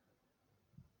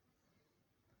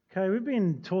Okay, we've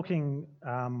been talking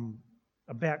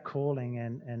about calling,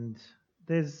 and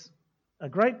there's a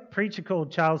great preacher called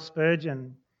Charles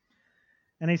Spurgeon,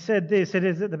 and he said this: "It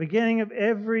is at the beginning of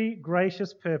every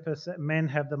gracious purpose that men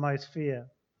have the most fear,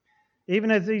 even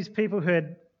as these people who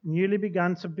had newly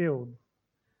begun to build.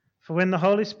 For when the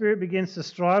Holy Spirit begins to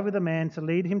strive with a man to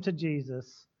lead him to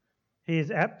Jesus, he is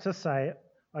apt to say,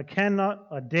 'I cannot,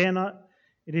 I dare not,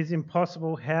 it is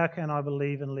impossible, how can I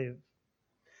believe and live?'"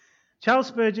 Charles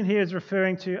Spurgeon here is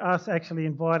referring to us actually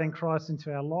inviting Christ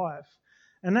into our life.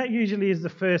 And that usually is the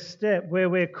first step where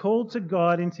we're called to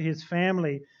God into his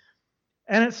family.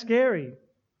 And it's scary.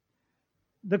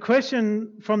 The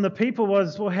question from the people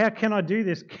was, well, how can I do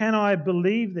this? Can I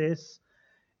believe this?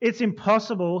 It's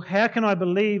impossible. How can I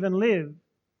believe and live?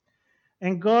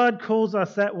 And God calls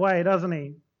us that way, doesn't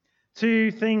he? To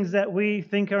things that we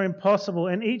think are impossible.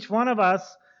 And each one of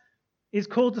us is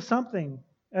called to something.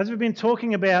 As we've been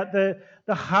talking about, the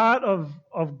heart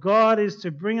of God is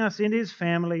to bring us into his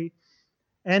family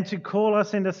and to call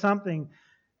us into something.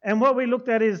 And what we looked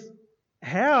at is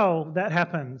how that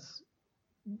happens.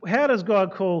 How does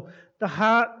God call? The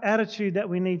heart attitude that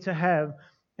we need to have,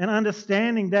 and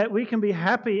understanding that we can be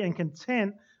happy and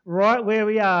content right where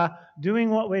we are, doing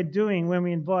what we're doing when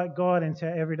we invite God into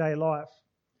our everyday life.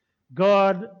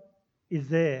 God is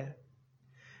there.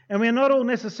 And we're not all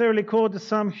necessarily called to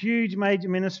some huge major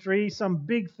ministry, some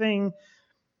big thing,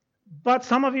 but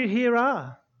some of you here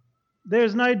are.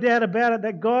 There's no doubt about it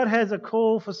that God has a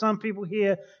call for some people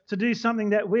here to do something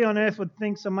that we on earth would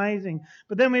think's amazing.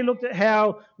 But then we looked at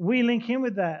how we link in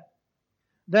with that.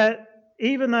 That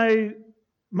even though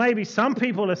maybe some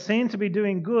people are seen to be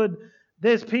doing good,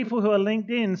 there's people who are linked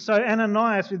in. So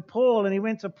Ananias with Paul, and he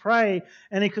went to pray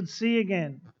and he could see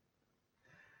again.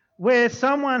 Where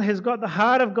someone has got the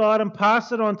heart of God and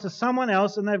passed it on to someone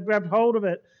else and they've grabbed hold of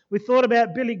it. We thought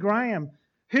about Billy Graham.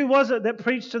 Who was it that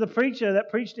preached to the preacher that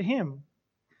preached to him?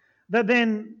 That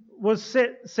then was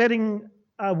setting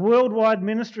a worldwide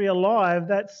ministry alive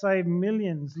that saved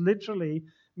millions, literally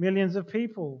millions of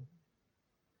people.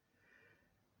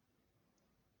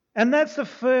 And that's the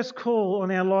first call on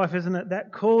our life, isn't it?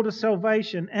 That call to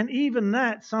salvation. And even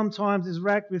that sometimes is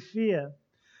racked with fear.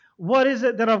 What is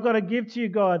it that I've got to give to you,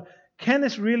 God? Can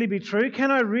this really be true?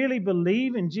 Can I really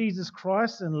believe in Jesus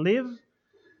Christ and live?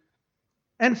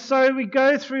 And so we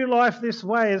go through life this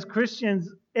way as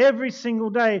Christians every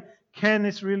single day. Can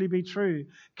this really be true?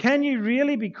 Can you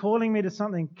really be calling me to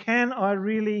something? Can I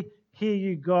really hear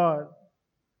you, God?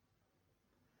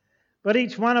 But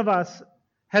each one of us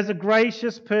has a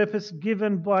gracious purpose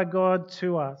given by God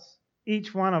to us.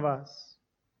 Each one of us.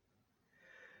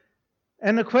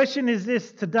 And the question is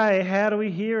this today: how do we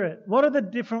hear it? What are the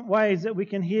different ways that we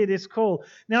can hear this call?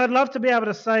 Now, I'd love to be able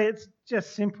to say it's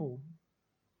just simple.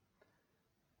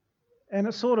 And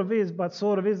it sort of is, but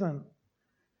sort of isn't.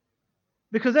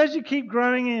 Because as you keep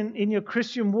growing in your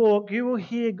Christian walk, you will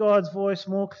hear God's voice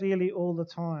more clearly all the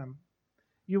time.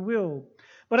 You will.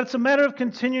 But it's a matter of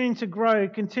continuing to grow,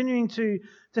 continuing to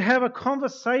have a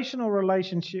conversational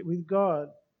relationship with God.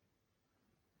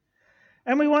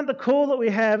 And we want the call that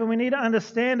we have, and we need to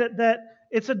understand it, that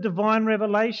it's a divine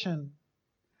revelation.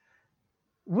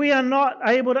 We are not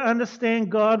able to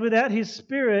understand God without his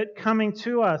Spirit coming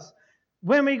to us.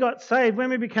 When we got saved, when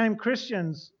we became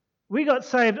Christians, we got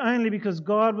saved only because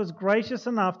God was gracious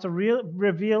enough to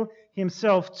reveal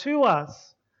himself to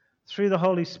us through the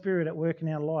Holy Spirit at work in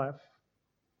our life.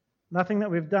 Nothing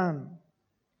that we've done.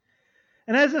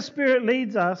 And as the Spirit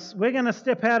leads us, we're going to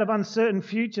step out of uncertain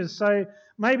futures. So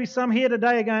maybe some here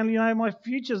today are going, my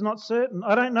future's not certain.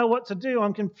 I don't know what to do.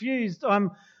 I'm confused.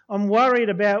 I'm worried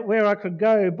about where I could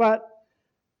go. But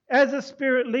as the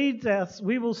Spirit leads us,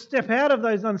 we will step out of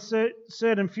those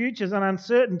uncertain futures and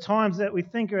uncertain times that we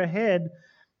think are ahead.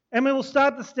 And we will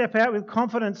start to step out with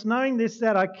confidence, knowing this,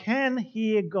 that I can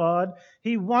hear God.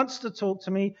 He wants to talk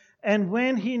to me. And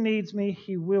when he needs me,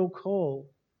 he will call.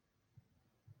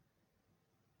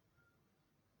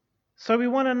 So we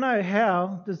want to know,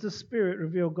 how does the Spirit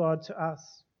reveal God to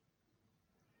us?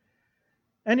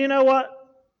 And you know what?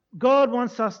 God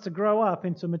wants us to grow up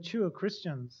into mature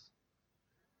Christians.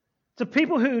 To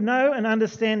people who know and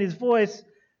understand his voice.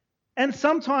 And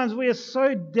sometimes we are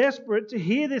so desperate to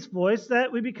hear this voice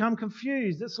that we become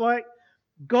confused. It's like,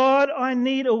 God, I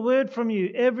need a word from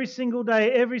you every single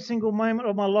day, every single moment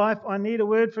of my life. I need a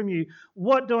word from you.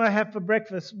 What do I have for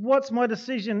breakfast? What's my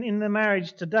decision in the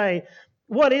marriage today?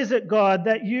 What is it, God,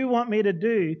 that you want me to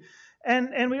do?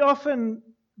 And we often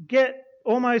get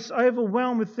almost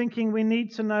overwhelmed with thinking we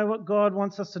need to know what God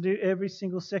wants us to do every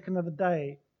single second of the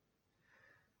day.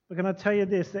 But can I tell you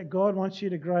this, that God wants you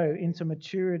to grow into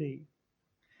maturity.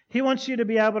 He wants you to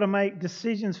be able to make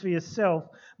decisions for yourself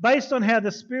based on how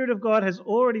the Spirit of God has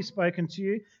already spoken to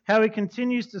you, how He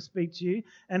continues to speak to you,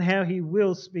 and how He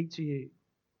will speak to you.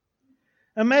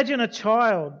 Imagine a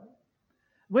child.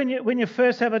 When you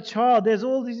first have a child, there's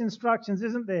all these instructions,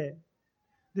 isn't there?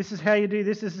 This is how you do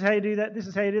this, this is how you do that, this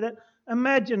is how you do that.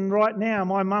 Imagine right now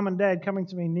my mum and dad coming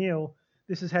to me, Neil,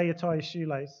 this is how you tie your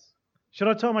shoelace. Should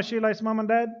I tie my shoelace, Mum and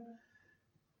Dad?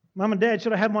 Mum and Dad,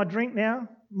 should I have my drink now?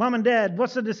 Mum and Dad,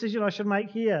 what's the decision I should make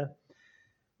here?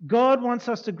 God wants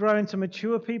us to grow into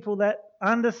mature people that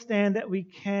understand that we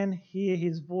can hear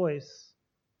His voice.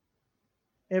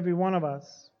 Every one of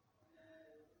us.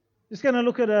 Just going to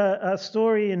look at a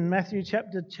story in Matthew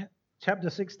chapter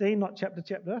 16, not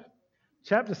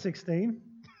chapter 16.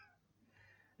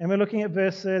 And we're looking at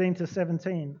verse 13 to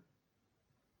 17.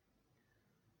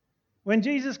 When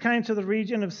Jesus came to the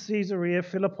region of Caesarea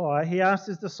Philippi, He asked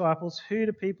His disciples, "Who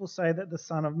do people say that the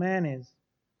Son of Man is?"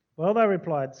 Well, they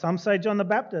replied, "Some say John the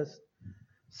Baptist,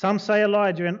 some say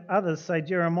Elijah, and others say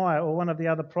Jeremiah or one of the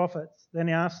other prophets." Then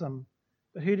He asked them,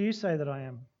 "But who do you say that I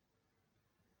am?"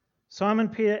 Simon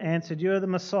Peter answered, "You are the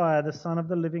Messiah, the Son of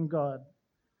the living God."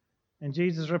 And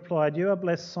Jesus replied, "You are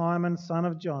blessed, Simon, son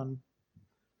of John,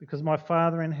 because my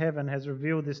Father in heaven has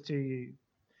revealed this to you.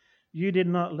 You did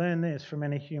not learn this from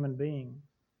any human being."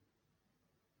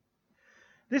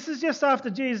 This is just after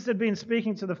Jesus had been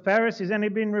speaking to the Pharisees and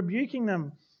He'd been rebuking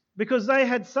them because they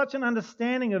had such an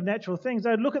understanding of natural things.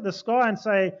 They'd look at the sky and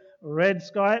say, "Red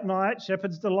sky at night,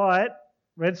 shepherd's delight.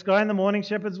 Red sky in the morning,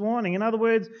 shepherd's warning." In other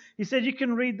words, He said you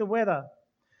can read the weather.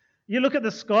 You look at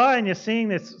the sky and you're seeing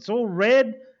this, it's all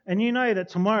red, and you know that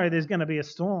tomorrow there's going to be a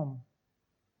storm.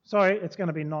 Sorry, it's going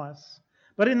to be nice.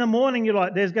 But in the morning you're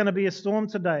like, there's going to be a storm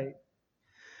today.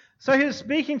 So He was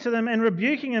speaking to them and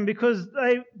rebuking them because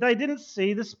they didn't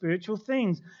see the spiritual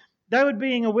things. They were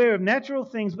being aware of natural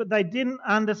things, but they didn't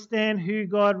understand who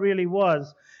God really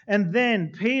was. And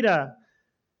then Peter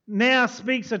now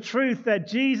speaks a truth that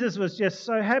Jesus was just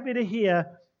so happy to hear,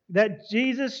 that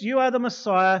Jesus, you are the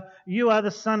Messiah, you are the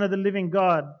Son of the living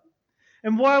God.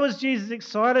 And why was Jesus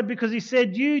excited? Because He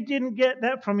said, you didn't get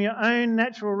that from your own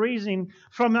natural reasoning,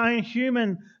 from your own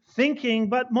human thinking,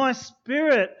 but my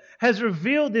Spirit has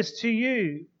revealed this to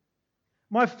you.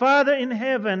 My Father in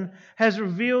heaven has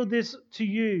revealed this to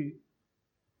you.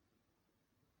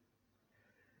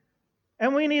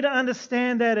 And we need to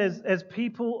understand that as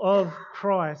people of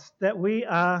Christ, that we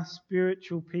are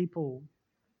spiritual people.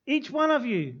 Each one of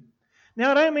you.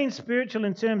 Now, I don't mean spiritual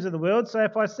in terms of the world. So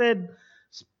if I said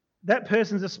that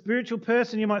person's a spiritual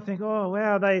person, you might think, oh,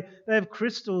 wow, they have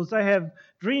crystals, they have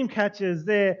dream catchers,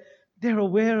 they're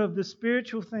aware of the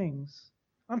spiritual things.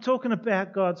 I'm talking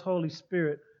about God's Holy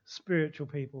Spirit, spiritual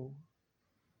people.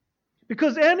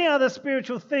 Because any other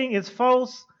spiritual thing is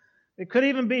false. It could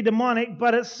even be demonic,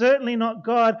 but it's certainly not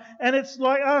God. And it's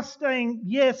like us saying,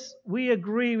 yes, we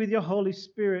agree with your Holy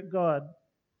Spirit, God.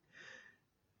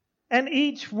 And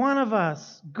each one of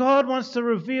us, God wants to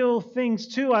reveal things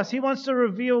to us. He wants to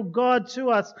reveal God to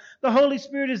us. The Holy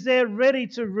Spirit is there ready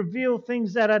to reveal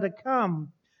things that are to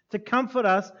come, to comfort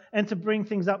us and to bring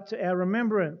things up to our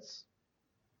remembrance.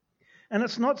 And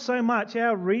it's not so much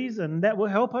our reason that will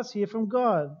help us hear from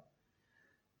God,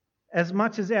 as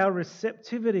much as our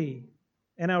receptivity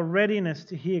and our readiness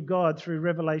to hear God through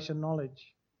revelation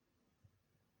knowledge.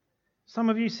 Some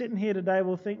of you sitting here today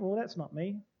will think, well, that's not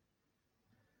me.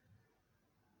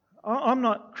 I'm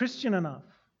not Christian enough.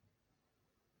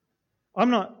 I'm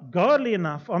not godly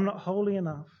enough. I'm not holy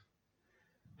enough.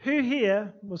 Who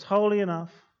here was holy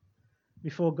enough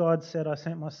before God said, I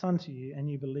sent my Son to you, and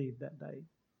you believed that day?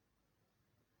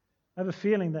 I have a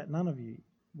feeling that none of you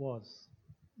was.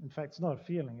 In fact, it's not a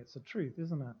feeling, it's a truth,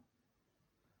 isn't it?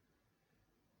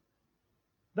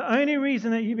 The only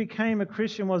reason that you became a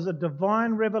Christian was a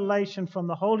divine revelation from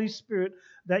the Holy Spirit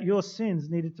that your sins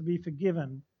needed to be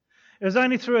forgiven. It was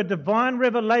only through a divine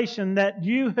revelation that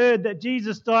you heard that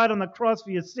Jesus died on the cross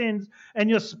for your sins, and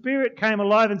your spirit came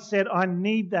alive and said, I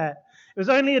need that. It was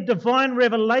only a divine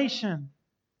revelation.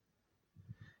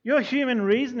 Your human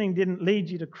reasoning didn't lead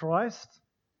you to Christ,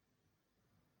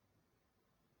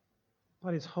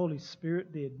 but His Holy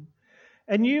Spirit did.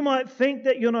 And you might think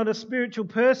that you're not a spiritual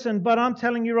person, but I'm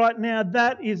telling you right now,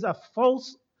 that is a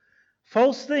false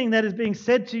thing that is being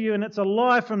said to you, and it's a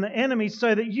lie from the enemy,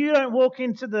 so that you don't walk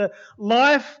into the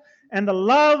life and the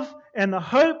love and the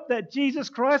hope that Jesus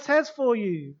Christ has for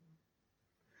you.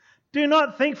 Do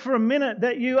not think for a minute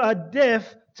that you are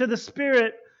deaf to the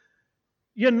Spirit.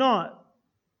 You're not.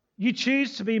 You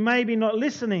choose to be maybe not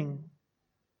listening.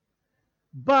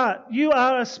 But you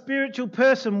are a spiritual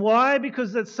person. Why?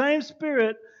 Because that same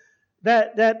Spirit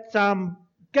that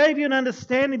gave you an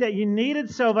understanding that you needed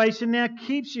salvation, now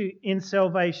keeps you in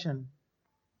salvation.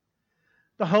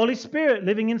 The Holy Spirit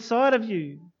living inside of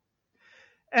you.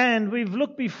 And we've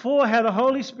looked before how the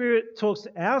Holy Spirit talks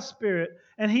to our spirit,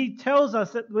 and He tells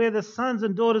us that we're the sons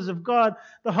and daughters of God.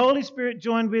 The Holy Spirit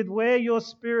joined with we're your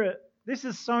spirit. This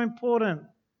is so important.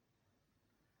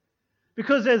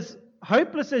 Because as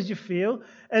hopeless as you feel,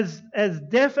 as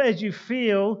deaf as you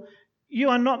feel, you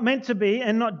are not meant to be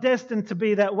and not destined to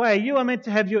be that way. You are meant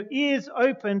to have your ears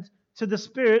opened to the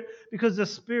Spirit, because the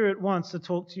Spirit wants to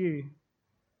talk to you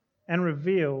and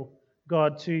reveal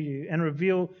God to you and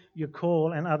reveal your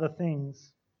call and other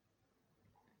things.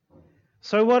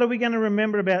 So what are we going to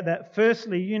remember about that?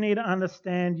 Firstly, you need to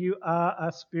understand you are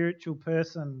a spiritual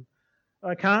person.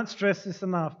 I can't stress this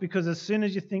enough, because as soon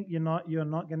as you think you're not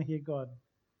going to hear God.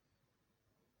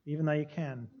 Even though you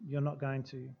can, you're not going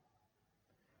to.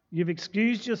 You've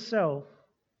excused yourself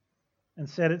and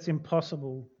said it's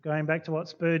impossible. Going back to what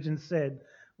Spurgeon said,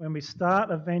 when we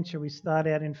start a venture, we start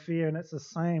out in fear, and it's the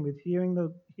same with hearing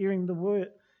the word,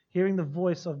 hearing the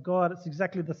voice of God. It's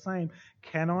exactly the same.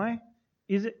 Can I?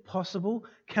 Is it possible?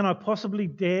 Can I possibly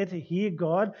dare to hear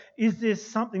God? Is there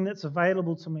something that's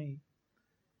available to me?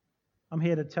 I'm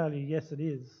here to tell you, yes, it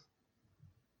is.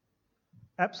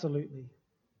 Absolutely.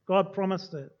 God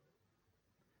promised it.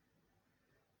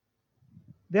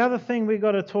 The other thing we've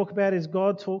got to talk about is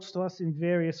God talks to us in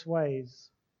various ways.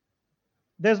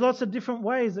 There's lots of different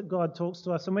ways that God talks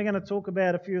to us, and we're going to talk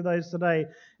about a few of those today.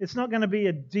 It's not going to be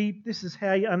a deep, this is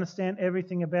how you understand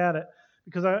everything about it,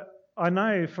 because I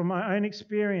know from my own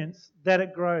experience that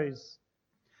it grows.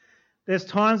 There's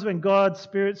times when God's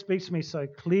Spirit speaks to me so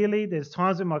clearly. There's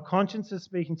times when my conscience is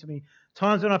speaking to me.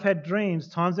 Times when I've had dreams.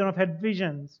 Times when I've had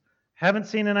visions. Haven't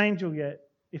seen an angel yet.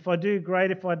 If I do,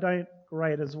 great. If I don't,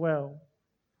 great as well.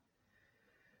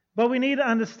 But we need to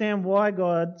understand why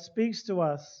God speaks to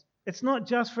us. It's not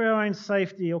just for our own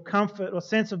safety or comfort or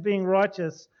sense of being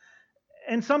righteous.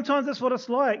 And sometimes that's what it's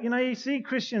like. You know, you see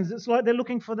Christians, it's like they're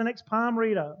looking for the next palm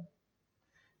reader.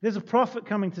 There's a prophet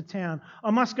coming to town. I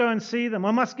must go and see them.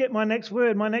 I must get my next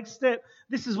word, my next step.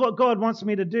 This is what God wants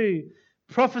me to do.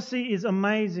 Prophecy is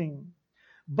amazing,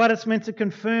 but it's meant to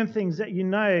confirm things that you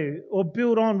know or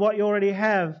build on what you already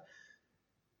have.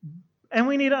 And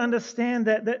we need to understand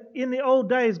that in the old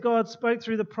days, God spoke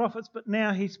through the prophets, but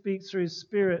now He speaks through His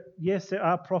Spirit. Yes, there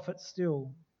are prophets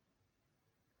still.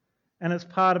 And it's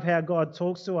part of how God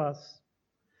talks to us.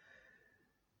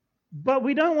 But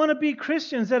we don't want to be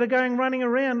Christians that are running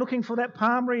around looking for that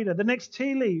palm reader, the next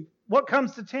tea leaf, what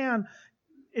comes to town.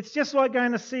 It's just like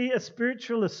going to see a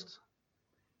spiritualist.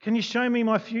 Can you show me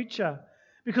my future?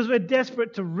 Because we're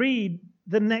desperate to read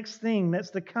the next thing that's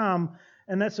to come,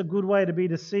 and that's a good way to be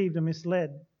deceived and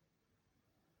misled.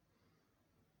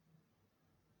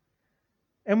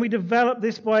 And we develop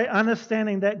this by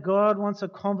understanding that God wants a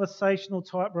conversational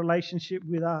type relationship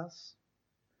with us.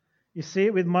 You see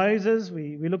it with Moses.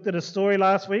 We looked at a story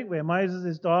last week where Moses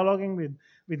is dialoguing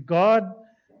with God.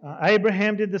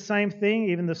 Abraham did the same thing.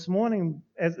 Even this morning,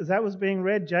 as that was being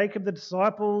read, Jacob, the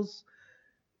disciples,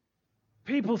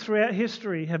 people throughout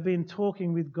history have been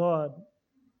talking with God.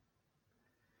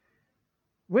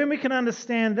 When we can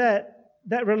understand that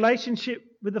relationship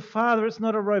with the Father, it's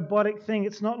not a robotic thing.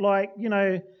 It's not like,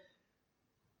 a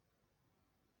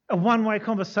one-way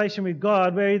conversation with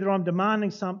God where either I'm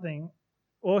demanding something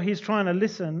or He's trying to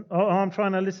listen, or I'm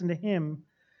trying to listen to Him.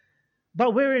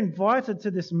 But we're invited to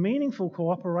this meaningful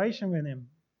cooperation with Him.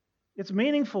 It's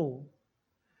meaningful.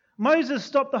 Moses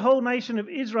stopped the whole nation of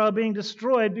Israel being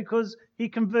destroyed because he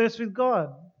conversed with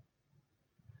God.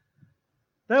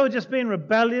 They were just being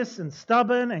rebellious and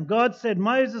stubborn, and God said,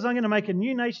 Moses, I'm going to make a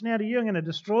new nation out of you. I'm going to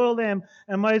destroy all them.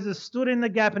 And Moses stood in the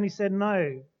gap and he said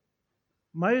no.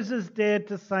 Moses dared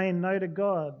to say no to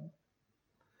God.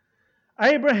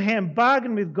 Abraham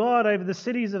bargained with God over the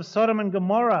cities of Sodom and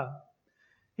Gomorrah.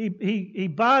 He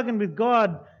bargained with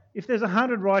God. If there's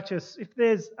 100 righteous, if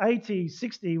there's 80,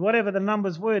 60, whatever the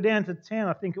numbers were, down to 10,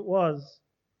 I think it was.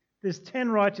 If there's 10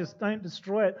 righteous, don't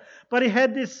destroy it. But he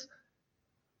had this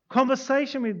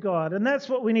conversation with God, and that's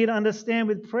what we need to understand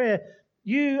with prayer.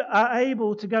 You are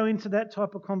able to go into that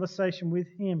type of conversation with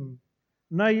Him.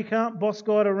 No, you can't boss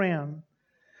God around.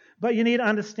 But you need to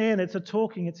understand it's a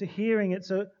talking, it's a hearing, it's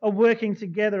a working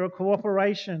together, a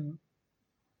cooperation.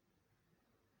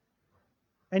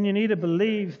 And you need to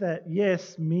believe that,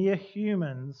 yes, mere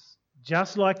humans,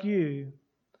 just like you,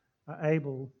 are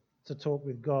able to talk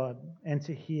with God and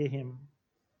to hear Him.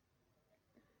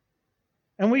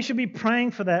 And we should be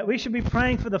praying for that. We should be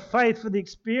praying for the faith, for the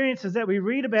experiences that we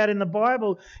read about in the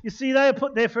Bible. You see, they are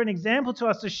put there for an example to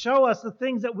us, to show us the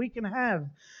things that we can have.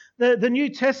 the New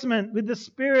Testament with the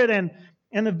Spirit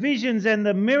and the visions and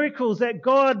the miracles that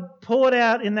God poured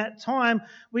out in that time,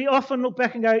 we often look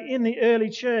back and go, in the early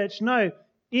church. No,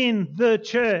 in the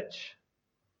church.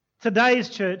 Today's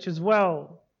church as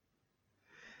well.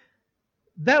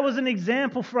 That was an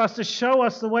example for us to show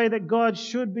us the way that God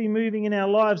should be moving in our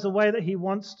lives, the way that He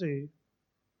wants to.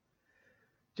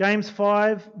 James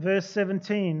 5 verse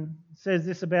 17 says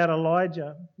this about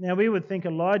Elijah. Now we would think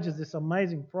Elijah's this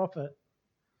amazing prophet.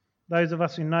 Those of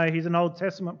us who know, he's an Old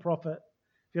Testament prophet.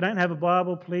 If you don't have a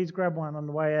Bible, please grab one on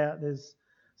the way out. There's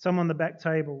some on the back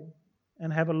table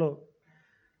and have a look.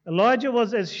 Elijah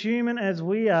was as human as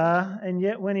we are, and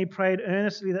yet when he prayed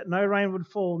earnestly that no rain would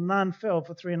fall, none fell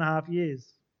for 3.5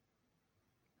 years.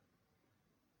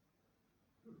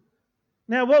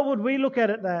 Now, what would we look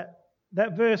at that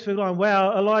verse? We're going,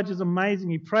 wow, Elijah's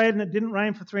amazing. He prayed and it didn't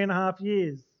rain for 3.5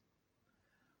 years.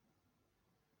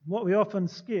 What we often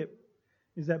skip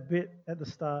is that bit at the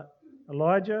start.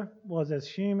 Elijah was as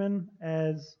human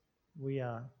as we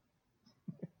are.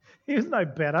 He was no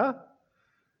better.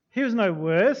 He was no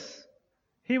worse.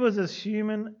 He was as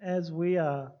human as we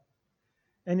are.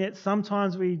 And yet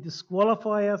sometimes we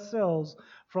disqualify ourselves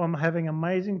from having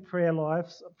amazing prayer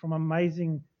lives, from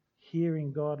amazing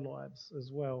hearing God lives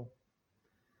as well.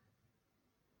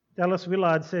 Dallas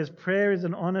Willard says, prayer is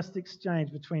an honest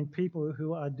exchange between people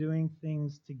who are doing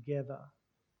things together,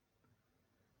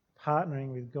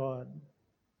 partnering with God.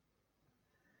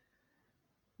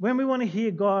 When we want to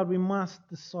hear God, we must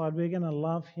decide we're going to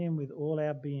love Him with all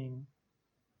our being.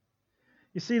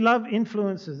 You see, love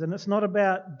influences, and it's not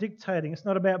about dictating. It's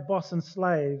not about boss and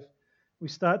slave. We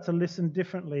start to listen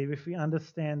differently if we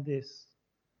understand this.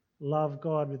 Love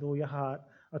God with all your heart.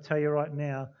 I'll tell you right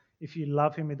now, if you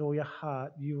love Him with all your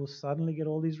heart, you will suddenly get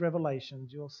all these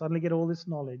revelations. You'll suddenly get all this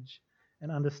knowledge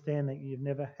and understand that you've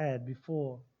never had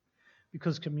before.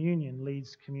 Because communion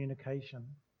leads to communication.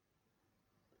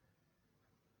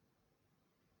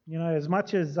 You know, as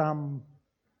much as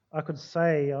I could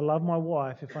say I love my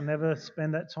wife, if I never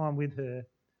spend that time with her,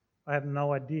 I have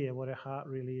no idea what her heart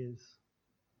really is.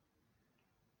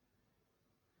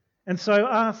 And so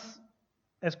us,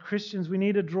 as Christians, we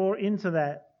need to draw into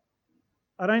that.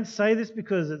 I don't say this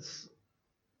because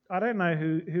I don't know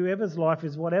whoever's life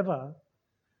is whatever,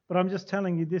 but I'm just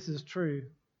telling you this is true.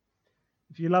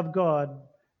 If you love God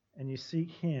and you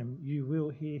seek Him, you will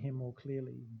hear Him more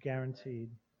clearly, guaranteed.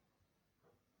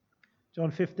 John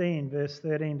 15, verse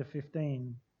 13 to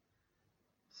 15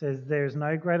 says, there is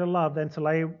no greater love than to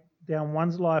lay down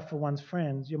one's life for one's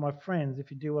friends. You're my friends if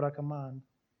you do what I command.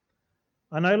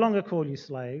 I no longer call you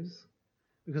slaves,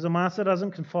 because a master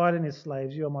doesn't confide in his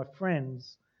slaves. You are my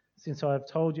friends, since I have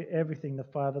told you everything the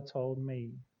Father told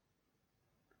me.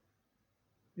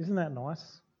 Isn't that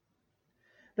nice?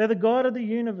 That the God of the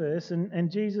universe, and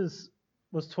Jesus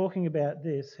was talking about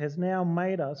this, has now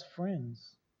made us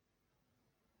friends.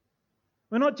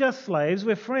 We're not just slaves,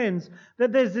 we're friends.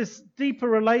 That there's this deeper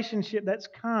relationship that's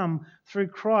come through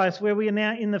Christ where we are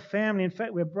now in the family. In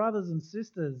fact, we're brothers and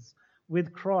sisters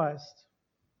with Christ.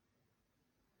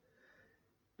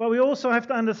 But we also have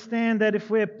to understand that if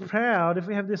we're proud, if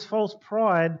we have this false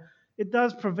pride, it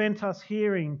does prevent us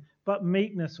hearing, but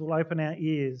meekness will open our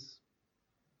ears.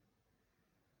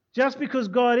 Just because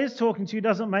God is talking to you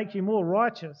doesn't make you more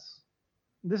righteous.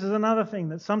 This is another thing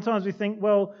that sometimes we think,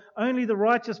 well, only the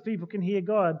righteous people can hear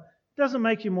God. It doesn't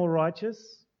make you more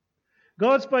righteous.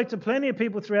 God spoke to plenty of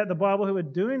people throughout the Bible who were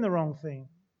doing the wrong thing.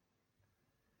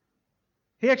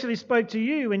 He actually spoke to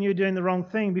you when you were doing the wrong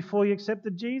thing before you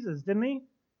accepted Jesus, didn't He?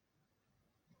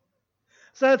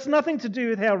 So it's nothing to do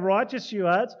with how righteous you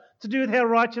are. It's to do with how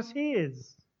righteous He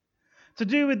is. To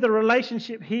do with the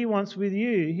relationship He wants with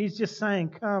you. He's just saying,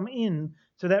 come in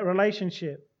to that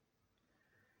relationship.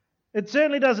 It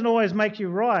certainly doesn't always make you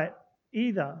right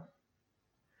either.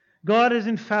 God is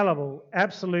infallible,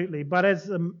 absolutely. But as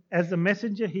the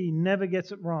messenger, He never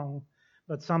gets it wrong.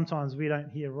 But sometimes we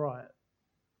don't hear right.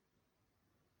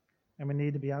 And we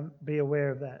need to be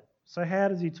aware of that. So how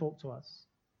does He talk to us?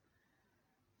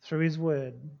 Through His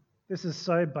Word. This is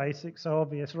so basic, so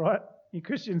obvious, right? You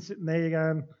Christians sitting there, you're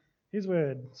going, His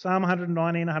Word. Psalm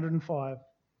 119, 105.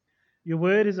 Your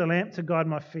Word is a lamp to guide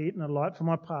my feet and a light for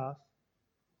my path.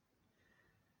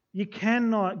 You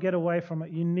cannot get away from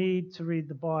it. You need to read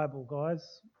the Bible, guys.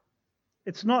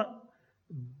 It's not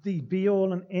the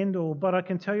be-all and end-all, but I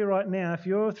can tell you right now, if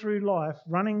you're through life,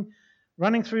 running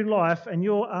through life, and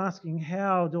you're asking,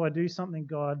 how do I do something,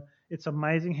 God? It's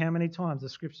amazing how many times the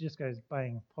Scripture just goes,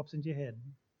 bang, pops into your head.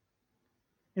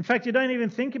 In fact, you don't even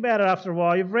think about it after a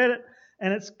while. You've read it,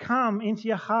 and it's come into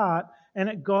your heart, and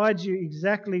it guides you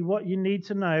exactly what you need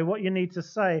to know, what you need to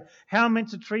say, how I'm meant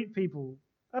to treat people.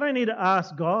 I don't need to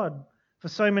ask God for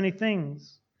so many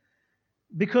things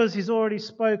because He's already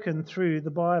spoken through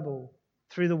the Bible,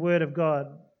 through the Word of God.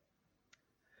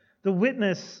 The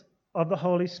witness of the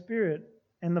Holy Spirit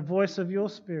and the voice of your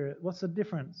spirit. What's the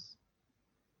difference?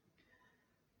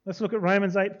 Let's look at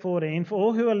Romans 8:14. For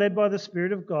all who are led by the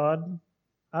Spirit of God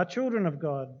are children of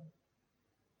God.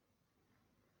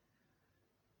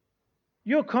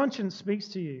 Your conscience speaks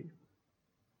to you.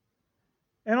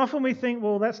 And often we think,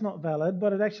 well, that's not valid,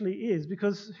 but it actually is,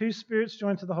 because whose spirit's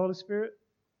joined to the Holy Spirit?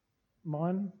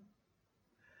 Mine.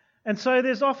 And so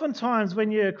there's often times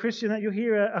when you're a Christian that you'll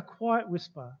hear a quiet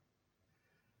whisper.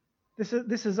 This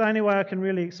is the only way I can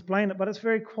really explain it, but it's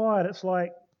very quiet. It's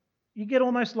like you get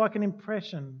almost like an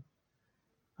impression.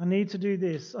 I need to do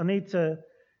this. I need to,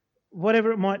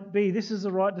 whatever it might be, this is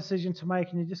the right decision to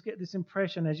make, and you just get this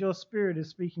impression as your spirit is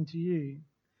speaking to you.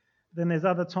 Then there's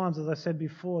other times, as I said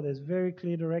before, there's very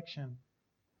clear direction.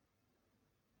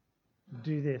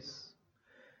 Do this.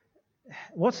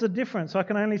 What's the difference? I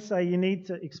can only say you need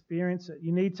to experience it.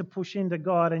 You need to push into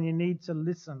God, and you need to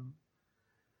listen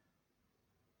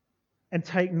and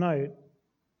take note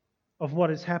of what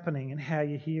is happening and how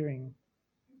you're hearing.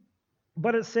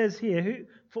 But it says here,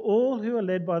 for all who are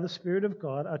led by the Spirit of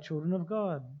God are children of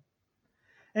God.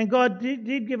 And God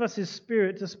did give us His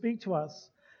Spirit to speak to us.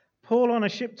 Paul on a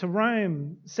ship to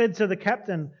Rome said to the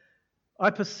captain, I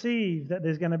perceive that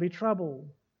there's going to be trouble.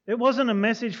 It wasn't a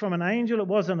message from an angel, it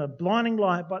wasn't a blinding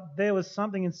light, but there was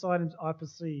something inside him I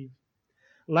perceived.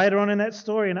 Later on in that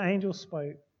story, an angel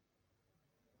spoke.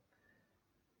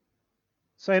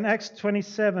 So in Acts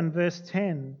 27, verse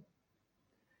 10,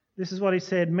 this is what he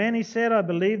said. Men, he said, I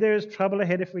believe there is trouble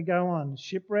ahead if we go on.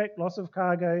 Shipwreck, loss of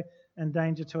cargo, and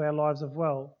danger to our lives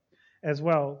as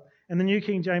well. And the New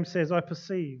King James says, I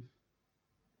perceive.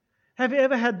 Have you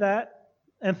ever had that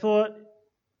and thought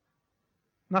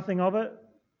nothing of it?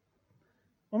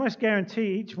 Almost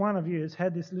guarantee each one of you has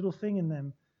had this little thing in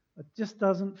them. It just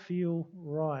doesn't feel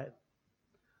right.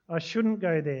 I shouldn't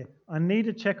go there. I need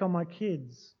to check on my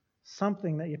kids.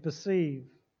 Something that you perceive.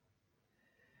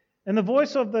 And the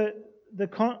voice of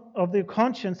the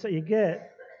conscience that you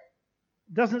get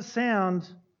doesn't sound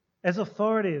as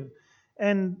authoritative.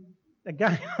 And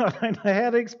again, I don't know how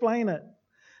to explain it.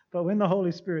 But when the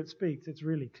Holy Spirit speaks, it's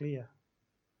really clear.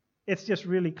 It's just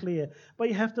really clear. But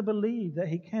you have to believe that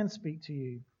He can speak to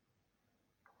you.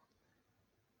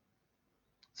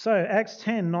 So, Acts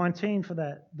 10:19 for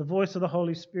that. The voice of the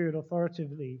Holy Spirit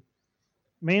authoritatively.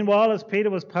 Meanwhile, as Peter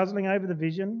was puzzling over the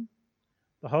vision,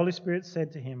 the Holy Spirit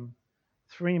said to him,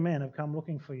 3 men have come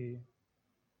looking for you.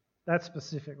 That's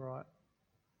specific, right?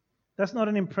 That's not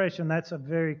an impression. That's a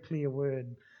very clear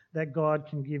word that God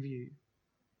can give you.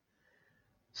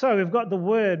 So we've got the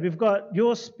Word. We've got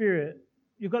your Spirit.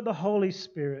 You've got the Holy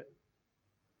Spirit.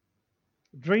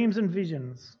 Dreams and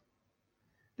visions.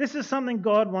 This is something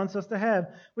God wants us to have.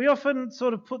 We often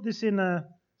sort of put this in a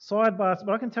sidebar,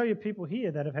 but I can tell you people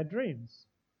here that have had dreams.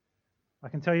 I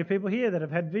can tell you people here that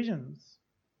have had visions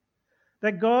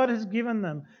that God has given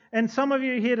them. And some of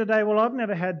you here today, well, I've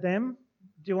never had them.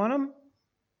 Do you want them?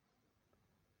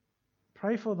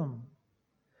 Pray for them.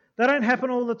 They don't happen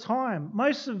all the time.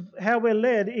 Most of how we're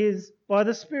led is by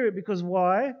the Spirit, because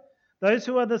why? Those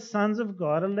who are the sons of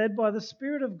God are led by the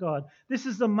Spirit of God. This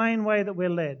is the main way that we're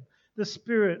led. The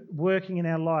Spirit working in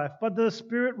our life. But the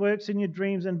Spirit works in your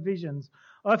dreams and visions.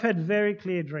 I've had very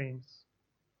clear dreams.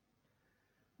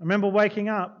 I remember waking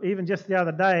up even just the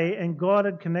other day and God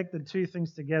had connected 2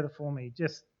 things together for me,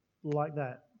 just like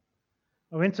that.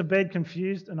 I went to bed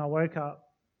confused and I woke up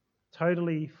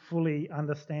totally, fully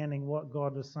understanding what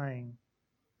God was saying.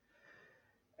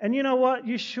 And you know what?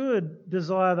 You should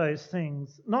desire those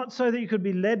things, not so that you could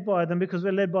be led by them because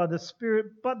we're led by the Spirit,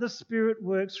 but the Spirit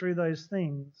works through those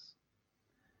things.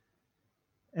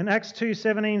 And Acts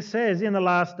 2:17 says, in the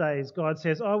last days, God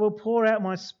says, I will pour out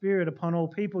my Spirit upon all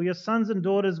people. Your sons and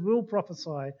daughters will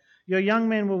prophesy. Your young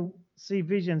men will see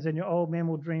visions and your old men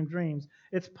will dream dreams.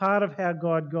 It's part of how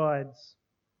God guides.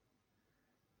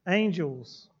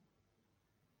 Angels.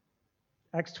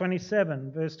 Acts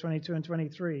 27, verse 22 and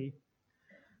 23.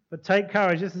 But take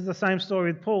courage. This is the same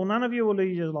story with Paul. None of you will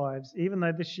lose your lives, even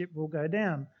though the ship will go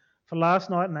down. For last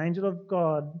night an angel of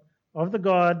the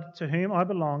God to whom I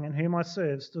belong and whom I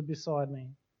serve, stood beside me.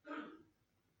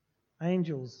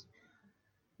 Angels.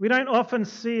 We don't often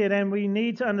see it, and we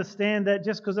need to understand that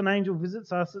just because an angel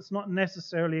visits us, it's not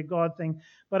necessarily a God thing,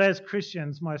 but as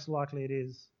Christians, most likely it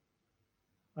is.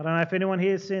 I don't know if anyone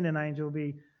here has seen an angel. It would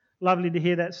be lovely to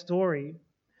hear that story.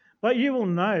 But you will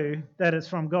know that it's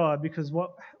from God, because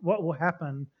what will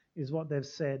happen is what they've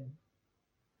said.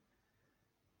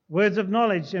 Words of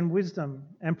knowledge and wisdom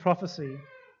and prophecy.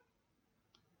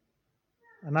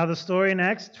 Another story in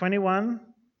Acts 21,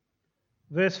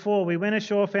 verse 4. We went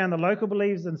ashore, found the local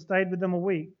believers and stayed with them a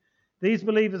week. These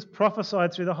believers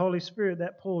prophesied through the Holy Spirit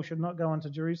that Paul should not go into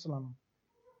Jerusalem.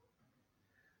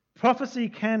 Prophecy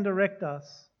can direct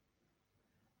us,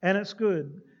 and it's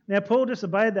good. Now, Paul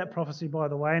disobeyed that prophecy, by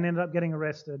the way, and ended up getting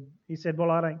arrested. He said,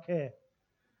 well, I don't care.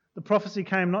 The prophecy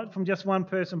came not from just one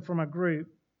person, from a group.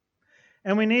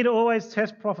 And we need to always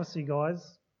test prophecy,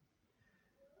 guys.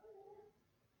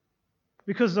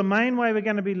 Because the main way we're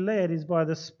going to be led is by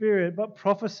the Spirit, but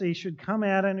prophecy should come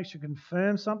out and it should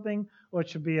confirm something, or it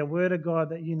should be a word of God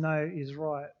that you know is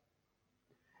right.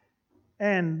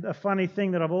 And a funny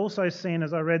thing that I've also seen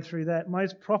as I read through that,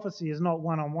 most prophecy is not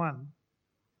one-on-one.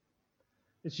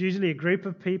 It's usually a group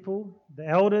of people, the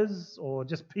elders, or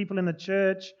just people in the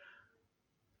church.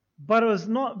 But it was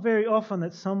not very often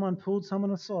that someone pulled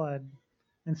someone aside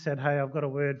and said, hey, I've got a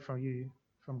word from you,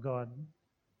 from God.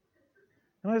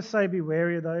 And I just say be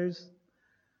wary of those.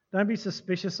 Don't be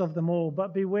suspicious of them all,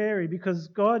 but be wary, because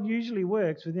God usually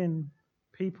works within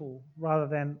people rather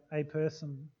than a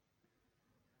person.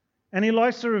 And he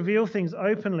likes to reveal things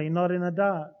openly, not in the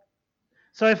dark.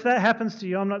 So if that happens to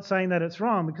you, I'm not saying that it's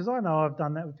wrong, because I know I've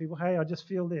done that with people. Hey, I just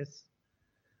feel this.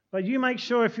 But you make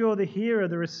sure, if you're the hearer,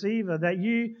 the receiver, that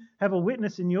you have a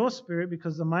witness in your spirit,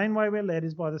 because the main way we're led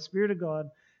is by the Spirit of God,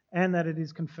 and that it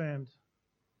is confirmed.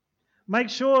 Make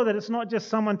sure that it's not just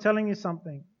someone telling you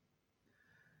something.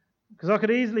 Because I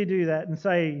could easily do that and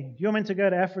say, you're meant to go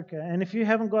to Africa. And if you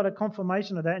haven't got a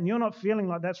confirmation of that and you're not feeling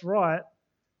like that's right,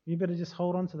 you better just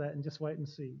hold on to that and just wait and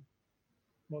see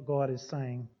what God is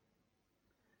saying.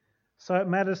 So it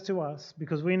matters to us,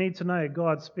 because we need to know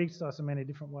God speaks to us in many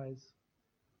different ways.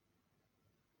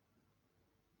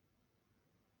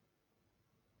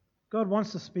 God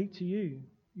wants to speak to you,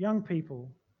 young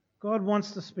people. God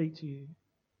wants to speak to you.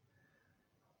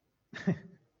 I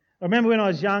remember when I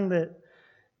was young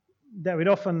that we'd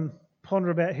often ponder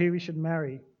about who we should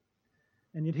marry.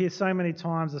 And you'd hear so many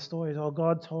times the stories, oh,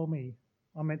 God told me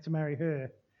I'm meant to marry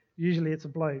her. Usually it's a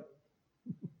bloke.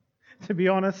 To be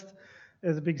honest,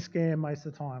 it's a big scam most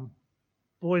of the time.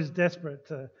 Boys desperate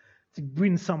to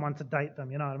win someone to date them,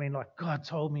 you know what I mean? Like, God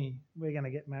told me we're going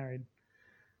to get married.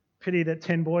 Pity that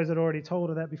 10 boys had already told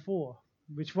her that before.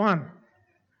 Which one?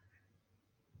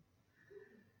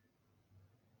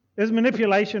 It was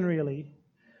manipulation, really.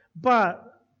 But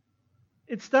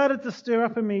it started to stir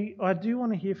up in me, I do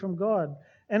want to hear from God.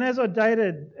 And as I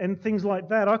dated and things like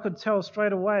that, I could tell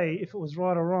straight away if it was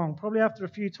right or wrong. Probably after a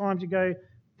few times you go,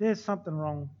 there's something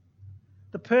wrong.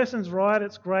 The person's right,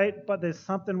 it's great, but there's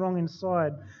something wrong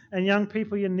inside. And young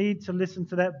people, you need to listen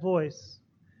to that voice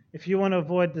if you want to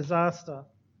avoid disaster.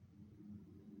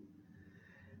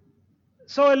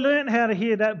 So I learned how to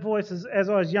hear that voice as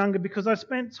I was younger, because I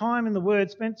spent time in the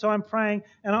Word, spent time praying,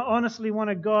 and I honestly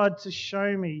wanted God to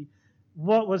show me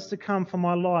what was to come for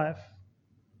my life.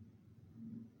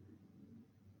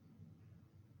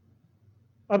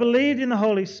 I believed in the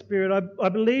Holy Spirit. I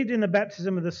believed in the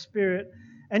baptism of the Spirit.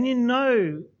 And you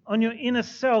know on your inner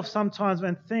self sometimes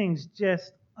when things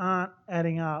just aren't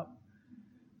adding up.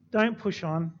 Don't push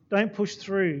on. Don't push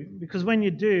through, because when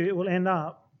you do, it will end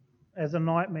up as a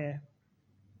nightmare.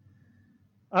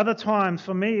 Other times,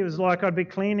 for me, it was like I'd be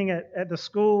cleaning at the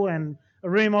school, and a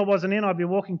room I wasn't in, I'd be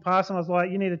walking past and I was like,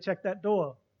 you need to check that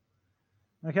door.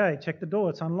 Okay, check the door,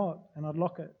 it's unlocked, and I'd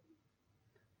lock it.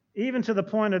 Even to the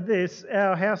point of this,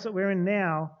 our house that we're in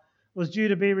now was due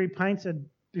to be repainted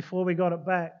before we got it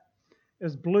back. It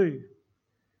was blue.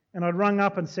 And I'd rung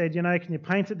up and said, can you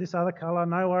paint it this other colour?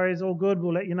 No worries, all good,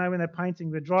 we'll let you know when they're painting.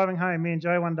 We're driving home, me and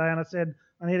Joe, one day, and I said,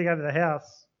 I need to go to the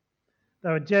house.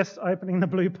 They were just opening the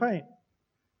blue paint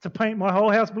to paint my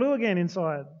whole house blue again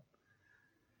inside.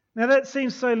 Now that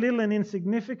seems so little and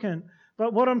insignificant,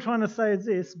 but what I'm trying to say is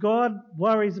this: God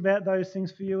worries about those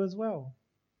things for you as well.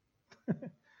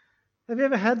 Have you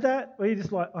ever had that? Where you're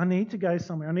just like, I need to go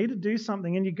somewhere, I need to do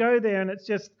something, and you go there and it's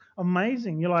just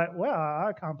amazing. You're like, wow,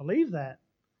 I can't believe that.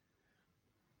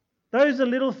 Those are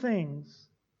little things.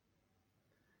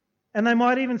 And they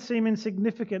might even seem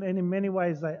insignificant, and in many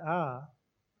ways they are.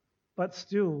 But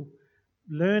still,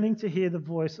 learning to hear the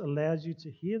voice allows you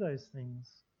to hear those things.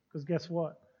 Because guess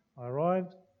what? I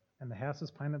arrived and the house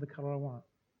is painted the colour I want.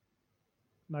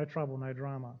 No trouble, no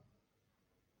drama.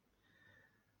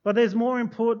 But there's more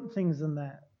important things than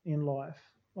that in life.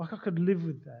 Like, I could live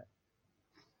with that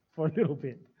for a little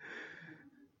bit.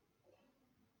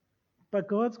 But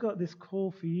God's got this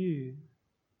call for you.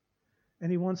 And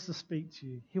he wants to speak to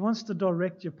you. He wants to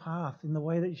direct your path in the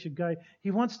way that you should go. He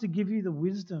wants to give you the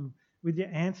wisdom with your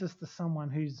answers to someone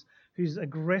who's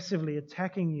aggressively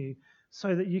attacking you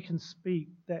so that you can speak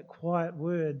that quiet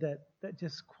word that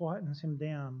just quietens him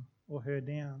down or her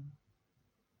down.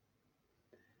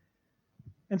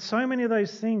 And so many of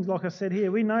those things, like I said here,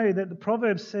 we know that the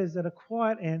proverb says that a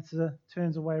quiet answer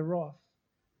turns away wrath.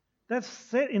 That's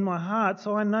set in my heart,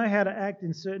 so I know how to act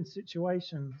in certain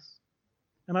situations.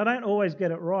 And I don't always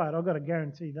get it right, I've got to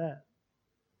guarantee that.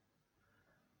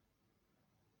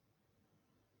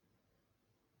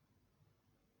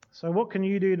 So what can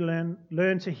you do to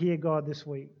learn to hear God this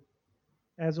week?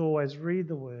 As always, read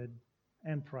the Word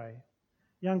and pray.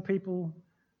 Young people,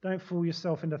 don't fool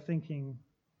yourself into thinking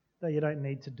that you don't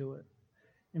need to do it.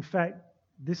 In fact,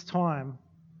 this time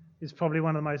is probably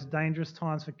one of the most dangerous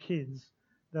times for kids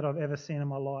that I've ever seen in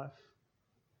my life.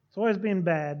 It's always been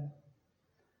bad.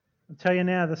 I'll tell you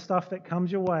now, the stuff that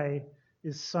comes your way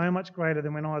is so much greater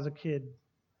than when I was a kid.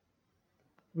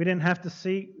 We didn't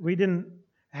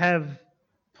have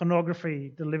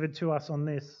pornography delivered to us on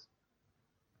this.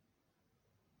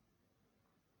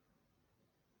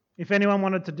 If anyone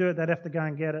wanted to do it, they'd have to go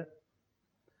and get it.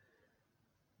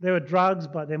 There were drugs,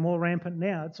 but they're more rampant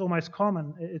now. It's almost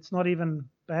common. It's not even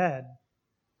bad.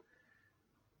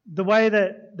 The way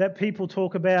that people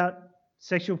talk about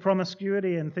sexual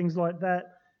promiscuity and things like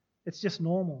that, it's just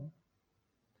normal.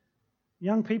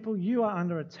 Young people, you are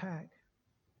under attack.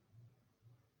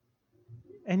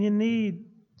 And you need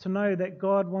to know that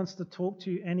God wants to talk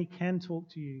to you and He can talk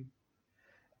to you.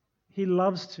 He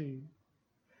loves to.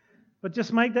 But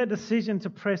just make that decision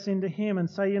to press into Him and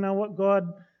say, you know what,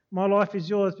 God, my life is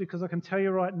yours, because I can tell you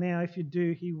right now, if you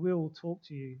do, He will talk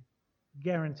to you.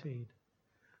 Guaranteed.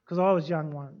 Because I was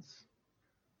young once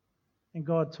and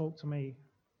God talked to me.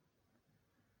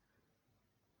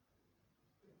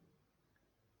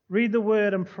 Read the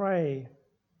Word and pray.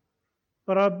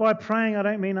 But by praying, I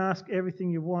don't mean ask everything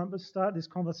you want, but start this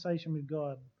conversation with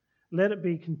God. Let it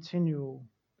be continual.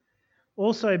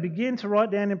 Also, begin to write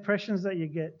down impressions that you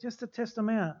get, just to test them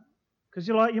out. Because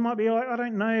you might be like, I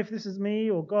don't know if this is me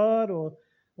or God or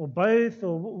both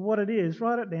or what it is.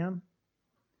 Write it down.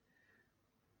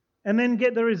 And then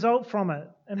get the result from it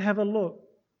and have a look.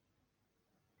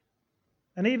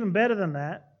 And even better than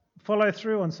that, follow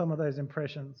through on some of those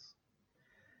impressions.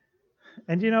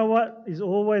 And you know what is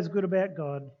always good about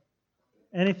God?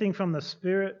 Anything from the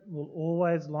Spirit will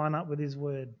always line up with His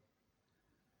Word.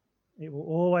 It will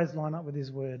always line up with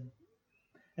His Word.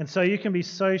 And so you can be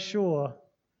so sure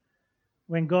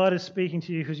when God is speaking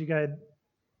to you, because you go,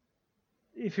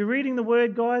 if you're reading the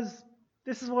Word, guys,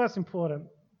 this is why it's important.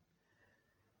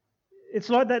 It's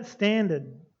like that standard.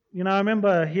 You know, I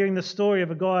remember hearing the story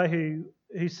of a guy who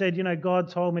said, you know, God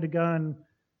told me to go and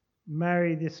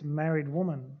marry this married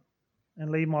woman and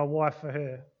leave my wife for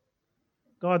her.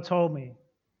 God told me.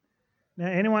 Now,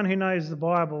 anyone who knows the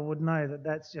Bible would know that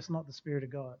that's just not the Spirit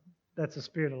of God. That's the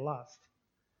spirit of lust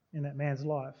in that man's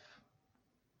life.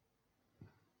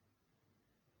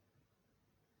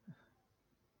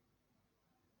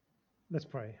 Let's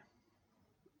pray.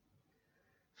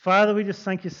 Father, we just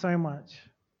thank you so much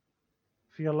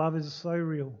for your love is so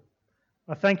real.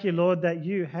 I thank you, Lord, that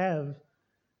you have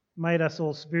made us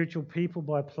all spiritual people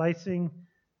by placing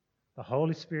the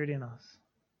Holy Spirit in us.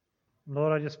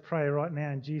 Lord, I just pray right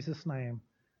now in Jesus' name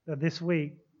that this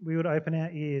week we would open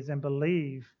our ears and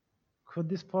believe, could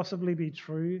this possibly be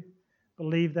true?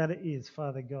 Believe that it is,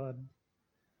 Father God.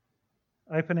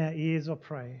 Open our ears, I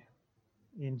pray.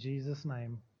 In Jesus'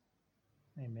 name,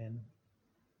 amen.